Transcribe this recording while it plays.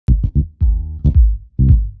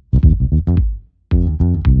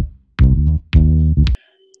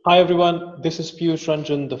Hi everyone, this is Piyush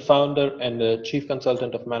Ranjan, the founder and chief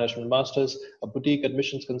consultant of Management Masters, a boutique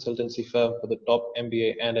admissions consultancy firm for the top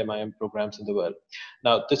MBA and MIM programs in the world.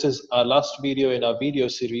 Now, this is our last video in our video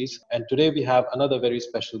series, and today we have another very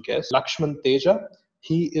special guest, Lakshman Teja.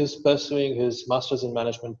 He is pursuing his Masters in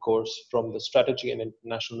Management course from the Strategy and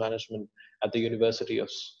International Management at the University of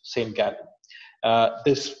St Gallen.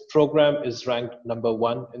 This program is ranked number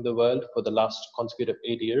one in the world for the last consecutive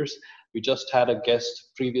 8 years. We just had a guest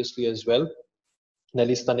previously as well,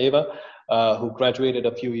 Nelly Staneva, who graduated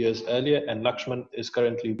a few years earlier, and Lakshman is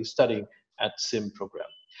currently studying at SIM program.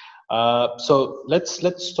 So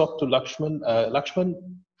let's talk to Lakshman. Lakshman,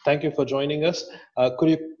 thank you for joining us. Could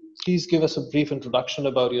you please give us a brief introduction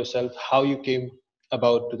about yourself, how you came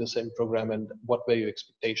about to the SIM program, and what were your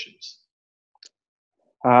expectations?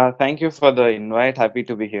 Thank you for the invite. Happy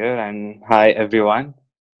to be here, and hi everyone.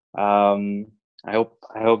 Um, I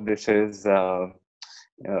hope this is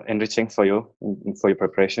enriching for you for your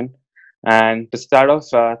preparation. And to start off,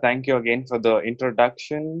 thank you again for the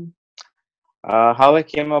introduction. How I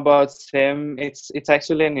came about SIM, it's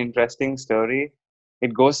actually an interesting story.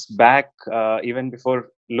 It goes back even before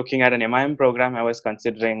looking at an MIM program. I was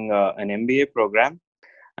considering an MBA program.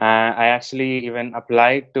 I actually even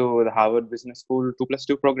applied to the Harvard Business School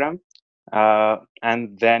 2+2 program.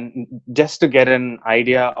 And then just to get an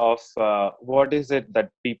idea of what is it that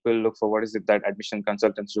people look for, what is it that admission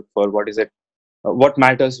consultants look for, what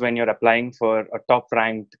matters when you're applying for a top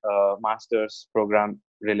ranked master's program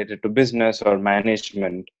related to business or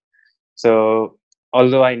management. So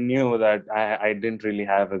although I knew that I didn't really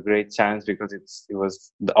have a great chance because it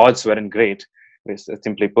was the odds weren't great,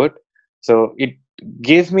 simply put. So it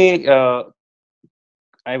gave me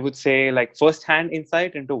I would say like first-hand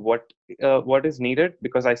insight into what is needed,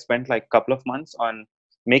 because I spent like a couple of months on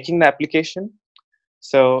making the application.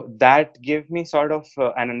 So that gave me sort of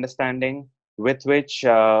an understanding with which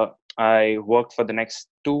I worked for the next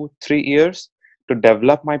 2-3 years to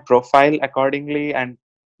develop my profile accordingly and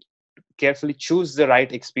carefully choose the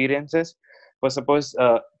right experiences. For suppose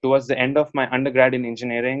towards the end of my undergrad in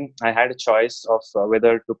engineering, I had a choice of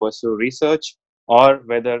whether to pursue research or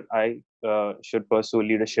whether I should pursue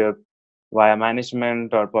leadership via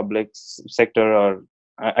management or public sector, or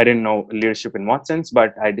I didn't know leadership in what sense,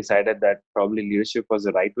 but I decided that probably leadership was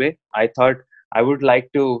the right way. I thought I would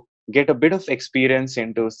like to get a bit of experience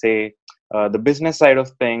into, say, the business side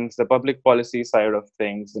of things, the public policy side of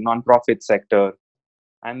things, the nonprofit sector.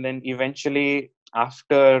 And then eventually,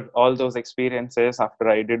 after all those experiences, after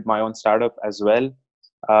I did my own startup as well,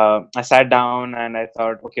 I sat down and I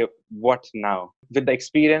thought, okay, what now? With the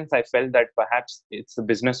experience, I felt that perhaps it's the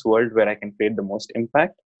business world where I can create the most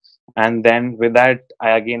impact. And then with that,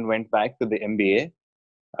 I again went back to the MBA.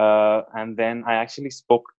 And then I actually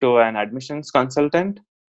spoke to an admissions consultant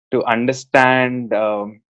to understand,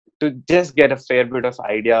 to just get a fair bit of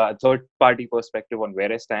idea, a third party perspective on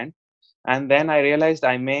where I stand. And then I realized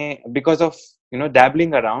I may, because of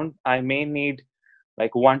dabbling around, I may need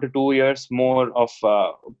like 1 to 2 years more of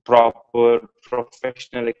proper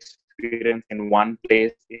professional experience in one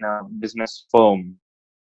place in a business firm.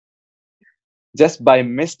 Just by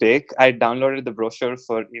mistake, I downloaded the brochure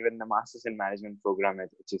for even the Masters in Management program at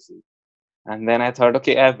HEC. And then I thought,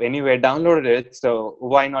 okay, I've anyway downloaded it, so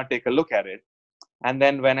why not take a look at it? And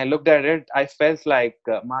then when I looked at it, I felt like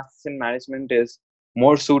Masters in Management is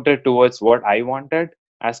more suited towards what I wanted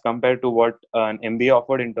as compared to what an MBA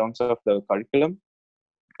offered in terms of the curriculum.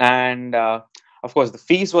 And of course, the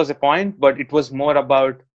fees was a point, but it was more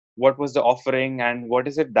about what was the offering and what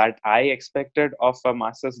is it that I expected of a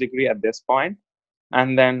master's degree at this point,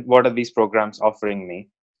 and then what are these programs offering me.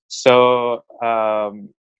 So um,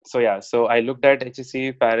 so yeah so I looked at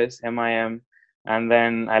HEC, Paris, MIM, and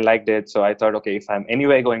then I liked it. So I thought, okay, if I'm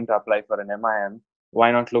anyway going to apply for an MIM,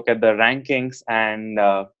 why not look at the rankings, and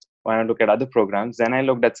why not look at other programs? Then I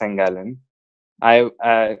looked at St Gallen. I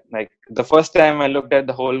like the first time I looked at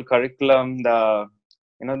the whole curriculum, the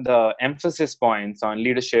emphasis points on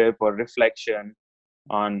leadership or reflection,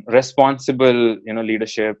 on responsible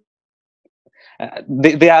leadership.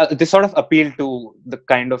 They sort of appeal to the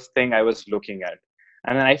kind of thing I was looking at,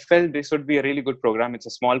 and I felt this would be a really good program. It's a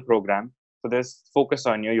small program, so there's focus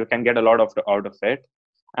on you. You can get a lot of out of it.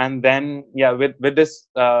 And then yeah, with this,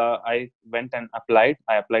 I went and applied.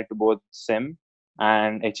 I applied to both SIM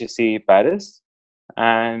and HEC Paris,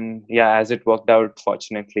 and yeah, as it worked out,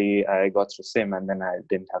 fortunately, I got through SIM, and then I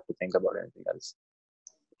didn't have to think about anything else.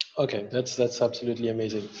 Okay, that's absolutely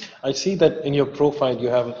amazing. I see that in your profile you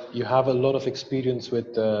have a lot of experience with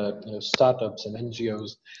startups and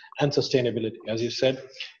NGOs and sustainability. As you said,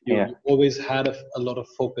 you, Yeah, you always had a lot of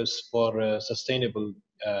focus for sustainable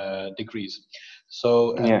degrees.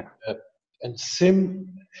 So yeah, and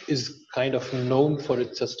SIM is kind of known for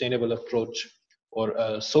its sustainable approach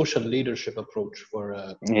or social leadership approach for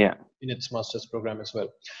yeah, in its master's program as well.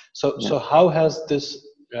 So, yeah. so how has this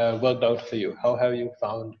worked out for you? How have you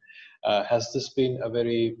found? Has this been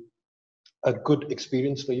a good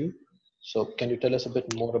experience for you? So, can you tell us a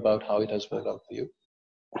bit more about how it has worked out for you?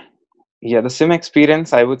 Yeah, the sim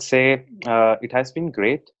experience, I would say, it has been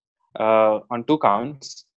great on two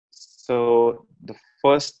counts. So the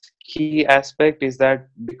first key aspect is that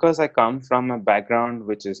because I come from a background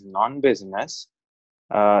which is non-business,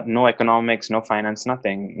 no economics, no finance,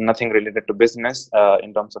 nothing related to business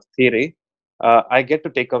in terms of theory. I get to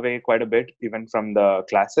take away quite a bit even from the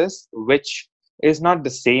classes, which is not the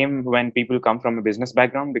same when people come from a business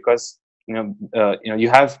background because you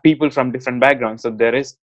have people from different backgrounds, so there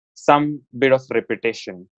is some bit of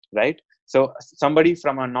repetition, right? So somebody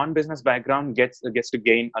from a non-business background gets to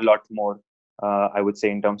gain a lot more. I would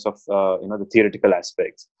say in terms of the theoretical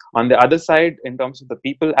aspects. On the other side, in terms of the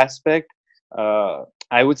people aspect,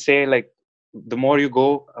 I would say like the more you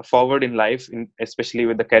go forward in life, especially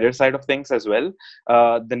with the career side of things as well,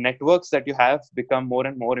 the networks that you have become more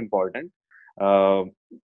and more important. Uh,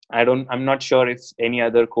 I'm not sure if any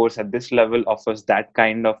other course at this level offers that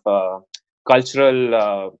kind of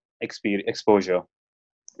cultural exposure.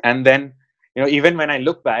 And then even when I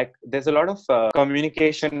look back, there's a lot of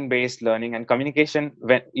communication based learning, and communication,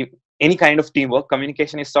 any kind of teamwork,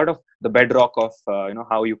 communication is sort of the bedrock of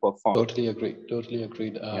how you perform. Totally agree. Totally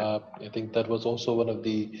agreed. Yeah. I think that was also one of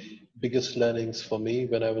the biggest learnings for me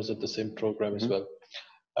when I was at the same program as Hmm. well.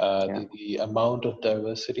 Yeah. The amount of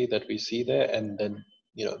diversity that we see there, and then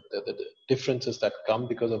the differences that come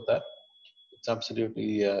because of that. It's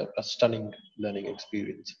absolutely a stunning learning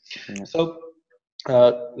experience. Yeah. So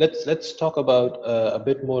let's talk about a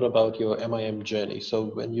bit more about your MIM journey. So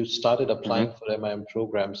when you started Hmm. applying for MIM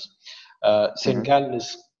programs, St. Hmm. Gallen is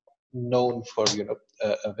known for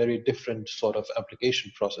a very different sort of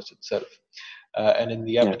application process itself. And in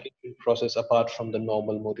the Yeah. application process, apart from the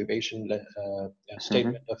normal motivation Hmm.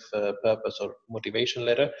 statement of purpose or motivation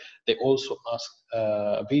letter, they also ask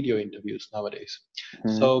video interviews nowadays. Hmm.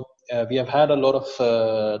 So we have had a lot of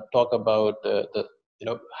talk about the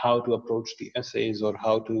how to approach the essays or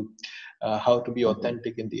how to be Hmm.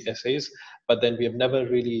 authentic in the essays, but then we have never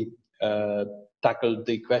really uh, tackled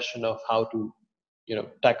the question of how to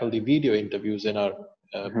tackle the video interviews uh,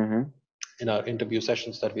 Hmm. in our interview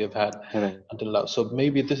sessions that we have had Right. until now. So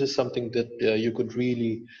maybe this is something that you could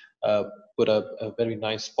really uh, put a very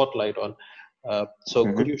nice spotlight on. So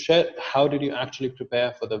could Hmm. you share how did you actually prepare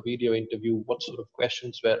for the video interview? What sort of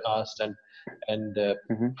questions were asked, and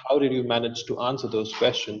Hmm. how did you manage to answer those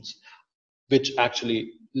questions, which actually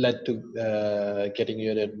led to getting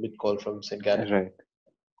you an admit call from St. Gallen? Right.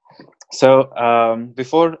 So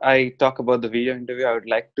before I talk about the video interview, I would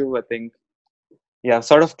like to, I think, yeah,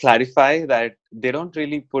 sort of clarify that they don't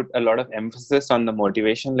really put a lot of emphasis on the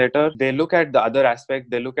motivation letter. They look at the other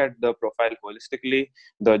aspect. They look at the profile holistically,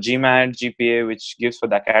 the GMAT, GPA, which gives for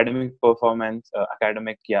the academic performance,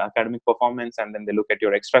 academic performance, and then they look at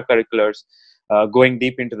your extracurriculars. Going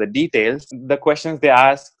deep into the details, the questions they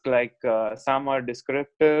ask, like some are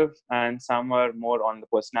descriptive and some are more on the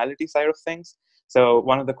personality side of things. So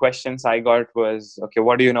one of the questions I got was, okay,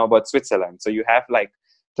 what do you know about Switzerland? So you have like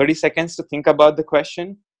 30 seconds to think about the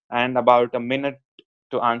question and about a minute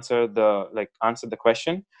to answer the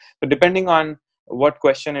question. So depending on what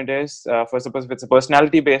question it is, for suppose if it's a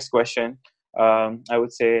personality based question, I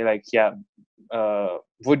would say like, yeah,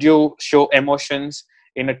 would you show emotions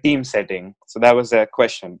in a team setting? So that was a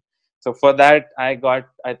question. So for that I got,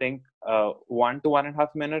 I think, 1 to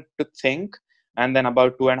 1.5 minutes to think, and then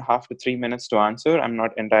about 2.5 to 3 minutes to answer. I'm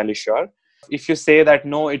not entirely sure. If you say that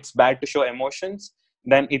no, it's bad to show emotions,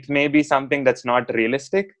 then it may be something that's not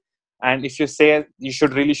realistic. And if you say you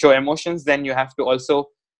should really show emotions, then you have to also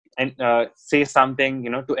say something,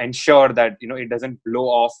 to ensure that it doesn't blow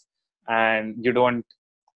off, and you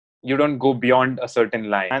don't go beyond a certain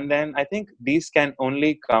line. And then I think these can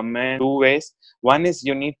only come in two ways. One is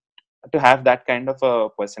you need to have that kind of a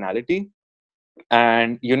personality,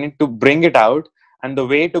 and you need to bring it out. And the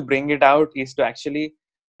way to bring it out is to actually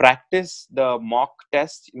practice the mock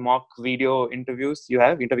tests, mock video interview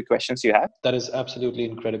questions you have. That is absolutely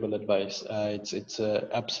incredible advice. It's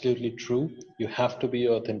absolutely true. You have to be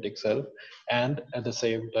your authentic self, and at the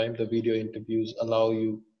same time, the video interviews allow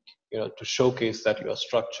you to showcase that you are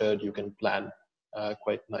structured, you can plan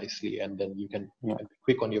quite nicely, and then you Yeah. can be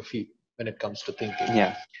quick on your feet when it comes to thinking.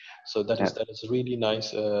 Yeah. So that Yeah. is really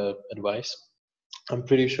nice advice. I'm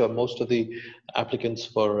pretty sure most of the applicants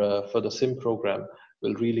for the sim program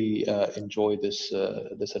will really enjoy this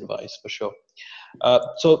advice for sure.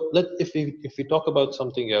 So if we talk about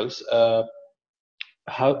something else,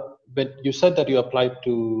 how when you said that you applied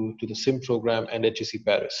to the sim program and HEC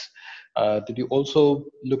Paris, did you also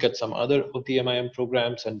look at some other of the MIM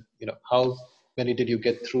programs, and how many did you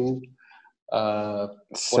get through? Uh,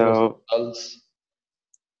 what was the So results?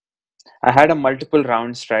 I had a multiple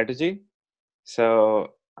round strategy.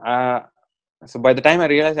 So uh, so by the time I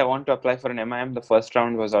realized I want to apply for an MIM, the first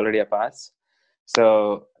round was already a pass.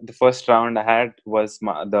 So the first round I had was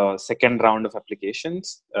the second round of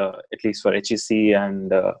applications, at least for HEC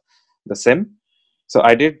and the SIM. So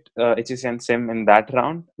I did HEC and SIM in that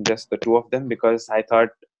round, just the two of them, because I thought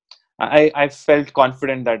I felt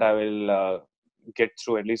confident that I will get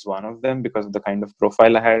through at least one of them because of the kind of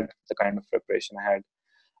profile I had, the kind of preparation I had,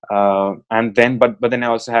 and then but then I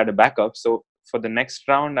also had a backup. So for the next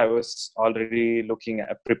round, I was already looking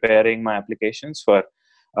at preparing my applications for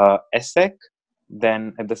ESSEC,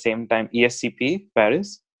 then at the same time ESCP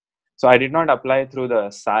Paris. So I did not apply through the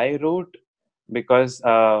SCI route because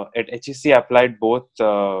at HEC I applied both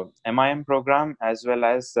MIM program as well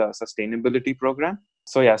as sustainability program.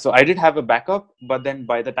 So yeah, so I did have a backup, but then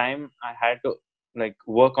by the time I had to like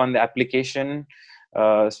work on the application,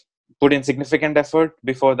 uh, put in significant effort.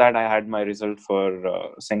 Before that, I had my result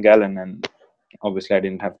for St Gallen, and obviously I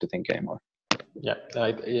didn't have to think anymore. Yeah,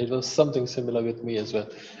 it was something similar with me as well.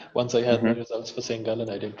 Once I had my Hmm. results for St. Gallen,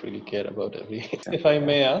 I didn't really care about every. So, If I yeah.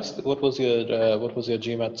 may ask, what was your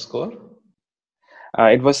GMAT score?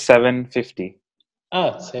 It was 750.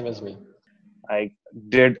 Ah, same as me. I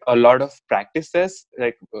did a lot of practices.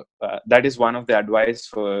 Like that is one of the advice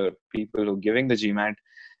for people who giving the GMAT.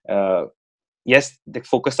 Uh, yes, they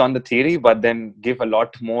focus on the theory, but then give a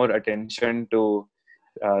lot more attention to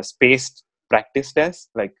spaced practice tests.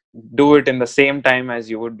 Like do it in the same time as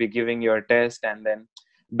you would be giving your test, and then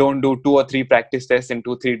don't do 2 or 3 practice tests in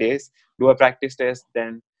 2 3 days. Do a practice test,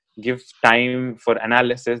 then give time for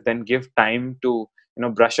analysis, then give time to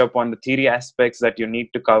brush up on the theory aspects that you need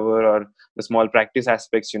to cover, or the small practice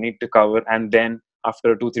aspects you need to cover, and then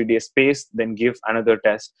after a 2 3 day space, then give another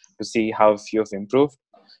test to see how you've improved.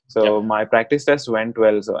 Yeah, So my practice test went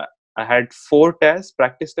well. So I had 4 tests,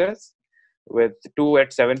 practice tests, with 2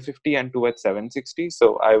 at 750 and 2 at 760.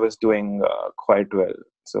 So I was doing quite well.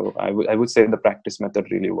 So I would say the practice method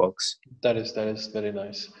really works. that is very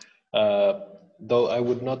nice. Uh, though I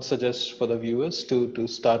would not suggest for the viewers to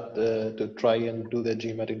start to try and do their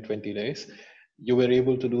GMAT in 20 days. You were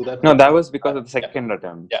able to do that No, because that was because of the yeah, second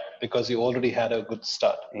attempt. yeah, because you already had a good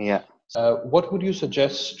start. Yeah. What would you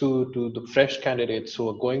suggest to the fresh candidates who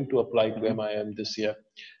are going to apply to Hmm. MIM this year?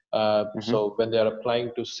 Hmm. So when they are applying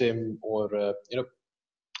to SIM or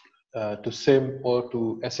to SIM or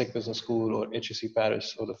to ESSEC Business School or HEC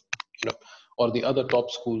Paris or the or the other top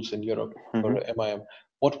schools in Europe for Hmm. MIM,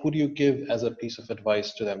 what would you give as a piece of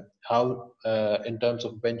advice to them? How, in terms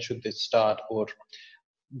of when should they start, or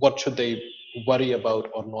what should they worry about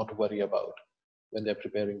or not worry about when they're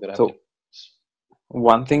preparing their So applications?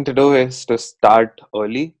 one thing to do is to start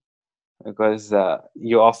early, because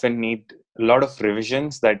you often need a lot of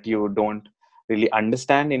revisions that you don't really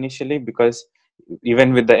understand initially, because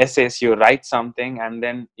even with the essays you write something, and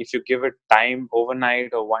then if you give it time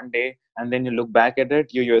overnight or one day, and then you look back at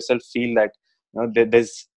it, you yourself feel that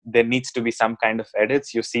there needs to be some kind of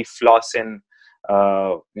edits. You see flaws in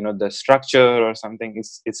the structure or something.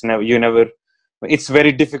 It's never you never it's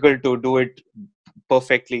very difficult to do it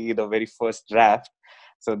perfectly the very first draft.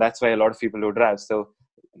 So that's why a lot of people do drafts. So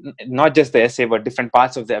not just the essay but different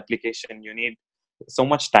parts of the application, you need so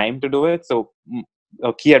much time to do it. So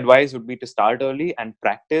a key advice would be to start early and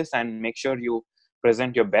practice and make sure you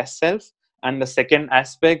present your best self. And the second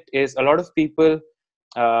aspect is, a lot of people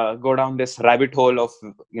go down this rabbit hole of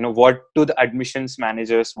what do the admissions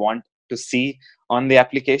managers want to see on the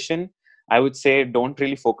application. I would say don't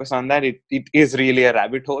really focus on that. It is really a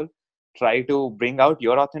rabbit hole. Try to bring out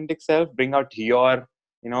your authentic self, bring out your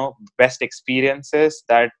best experiences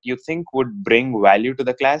that you think would bring value to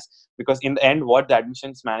the class, because in the end what the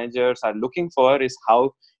admissions managers are looking for is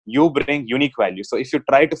how you bring unique value. So if you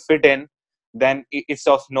try to fit in, then it's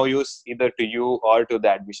of no use either to you or to the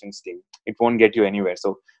admissions team. It won't get you anywhere.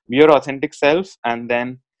 So be your authentic self, and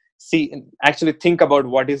then actually think about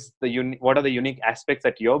what are the unique aspects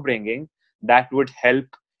that you're bringing that would help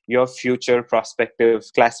your future prospective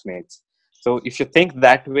classmates. So if you think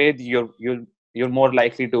that way, you'll you're more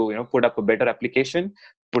likely to, put up a better application,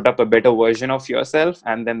 put up a better version of yourself,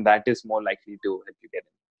 and then that is more likely to help you get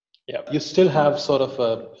Yeah, you still have sort of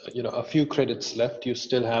a few credits left. You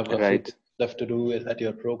still have in. a few Right. things left to do at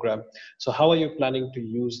your program. So how are you planning to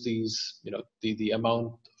use these, the amount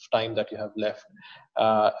of time that you have left?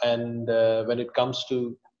 And when it comes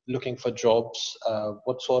to looking for jobs,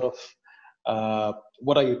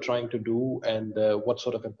 what are you trying to do, and what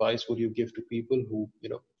sort of advice would you give to people who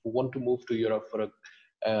want to move to Europe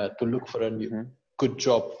to look for a Mhm. good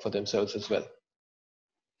job for themselves as well?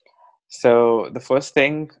 So the first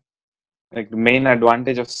thing, like the main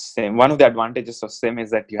advantage of sim, one of the advantages of sim is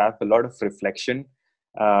that you have a lot of reflection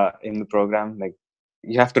in the program. Like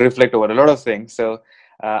you have to reflect over a lot of things. So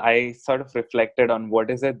I sort of reflected on what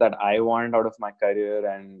is it that I want out of my career,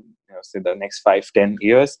 and say the next 5-10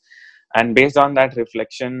 years. And based on that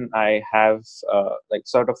reflection, I have like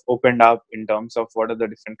sort of opened up in terms of what are the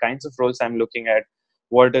different kinds of roles I'm looking at.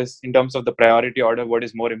 What is, in terms of the priority order, what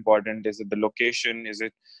is more important? Is it the location? Is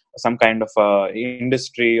it some kind of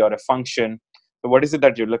industry or a function? So what is it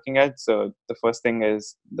that you're looking at? So the first thing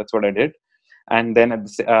is, that's what I did. And then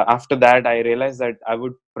after that, I realized that I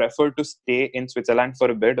would prefer to stay in Switzerland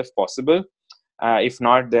for a bit if possible. If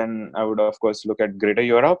not, then I would of course look at Greater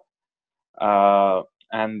Europe. uh,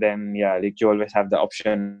 and then, yeah, like you always have the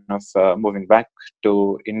option of moving back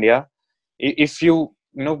to India. If you,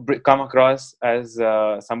 come across as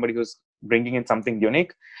somebody who's bringing in something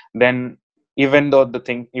unique, then even though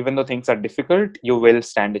things are difficult, you will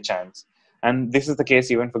stand a chance. And this is the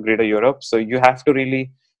case even for Greater Europe. So you have to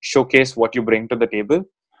really showcase what you bring to the table,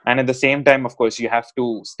 and at the same time, of course, you have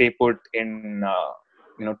to stay put in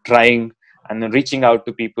trying and then reaching out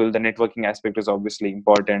to people. The networking aspect is obviously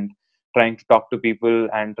important. Trying to talk to people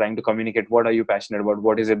and trying to communicate, what are you passionate about,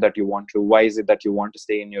 what is it that you want to, why is it that you want to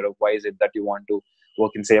stay in Europe, why is it that you want to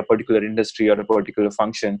work in, say, a particular industry or a particular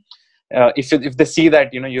function. If they see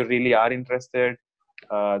that you really are interested,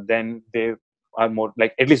 then they are more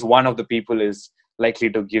like, at least one of the people is likely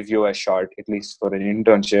to give you a shot, at least for an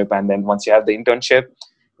internship. And then once you have the internship,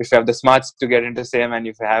 if you have the smarts to get into SIM, and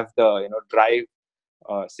if you have the drive,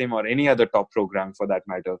 SIM or any other top program for that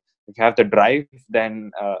matter, if you have the drive,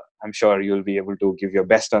 then I'm sure you'll be able to give your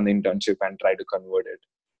best on the internship and try to convert it.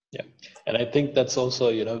 Yeah, and I think that's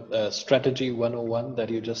also, strategy 101 that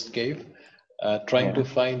you just gave, trying to Yeah,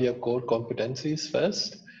 find your core competencies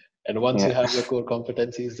first. And once you yeah. have your core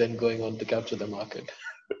competencies, then going on to capture the market.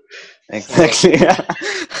 So, Exactly.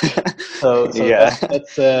 so Yeah.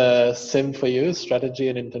 that's sim for you, strategy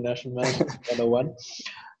and international management 101.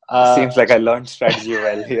 Seems like I learned strategy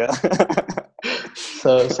well here.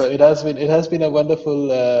 So it has been a wonderful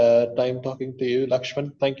time talking to you,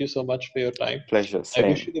 Lakshman. Thank you so much for your time. Pleasure, I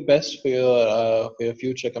wish you same. the best for your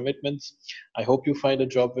future commitments. I hope you find a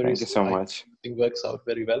job very Thank you soon. so I hope much. everything works out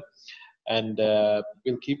very well, and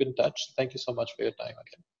we'll keep in touch. Thank you so much for your time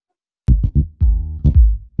again.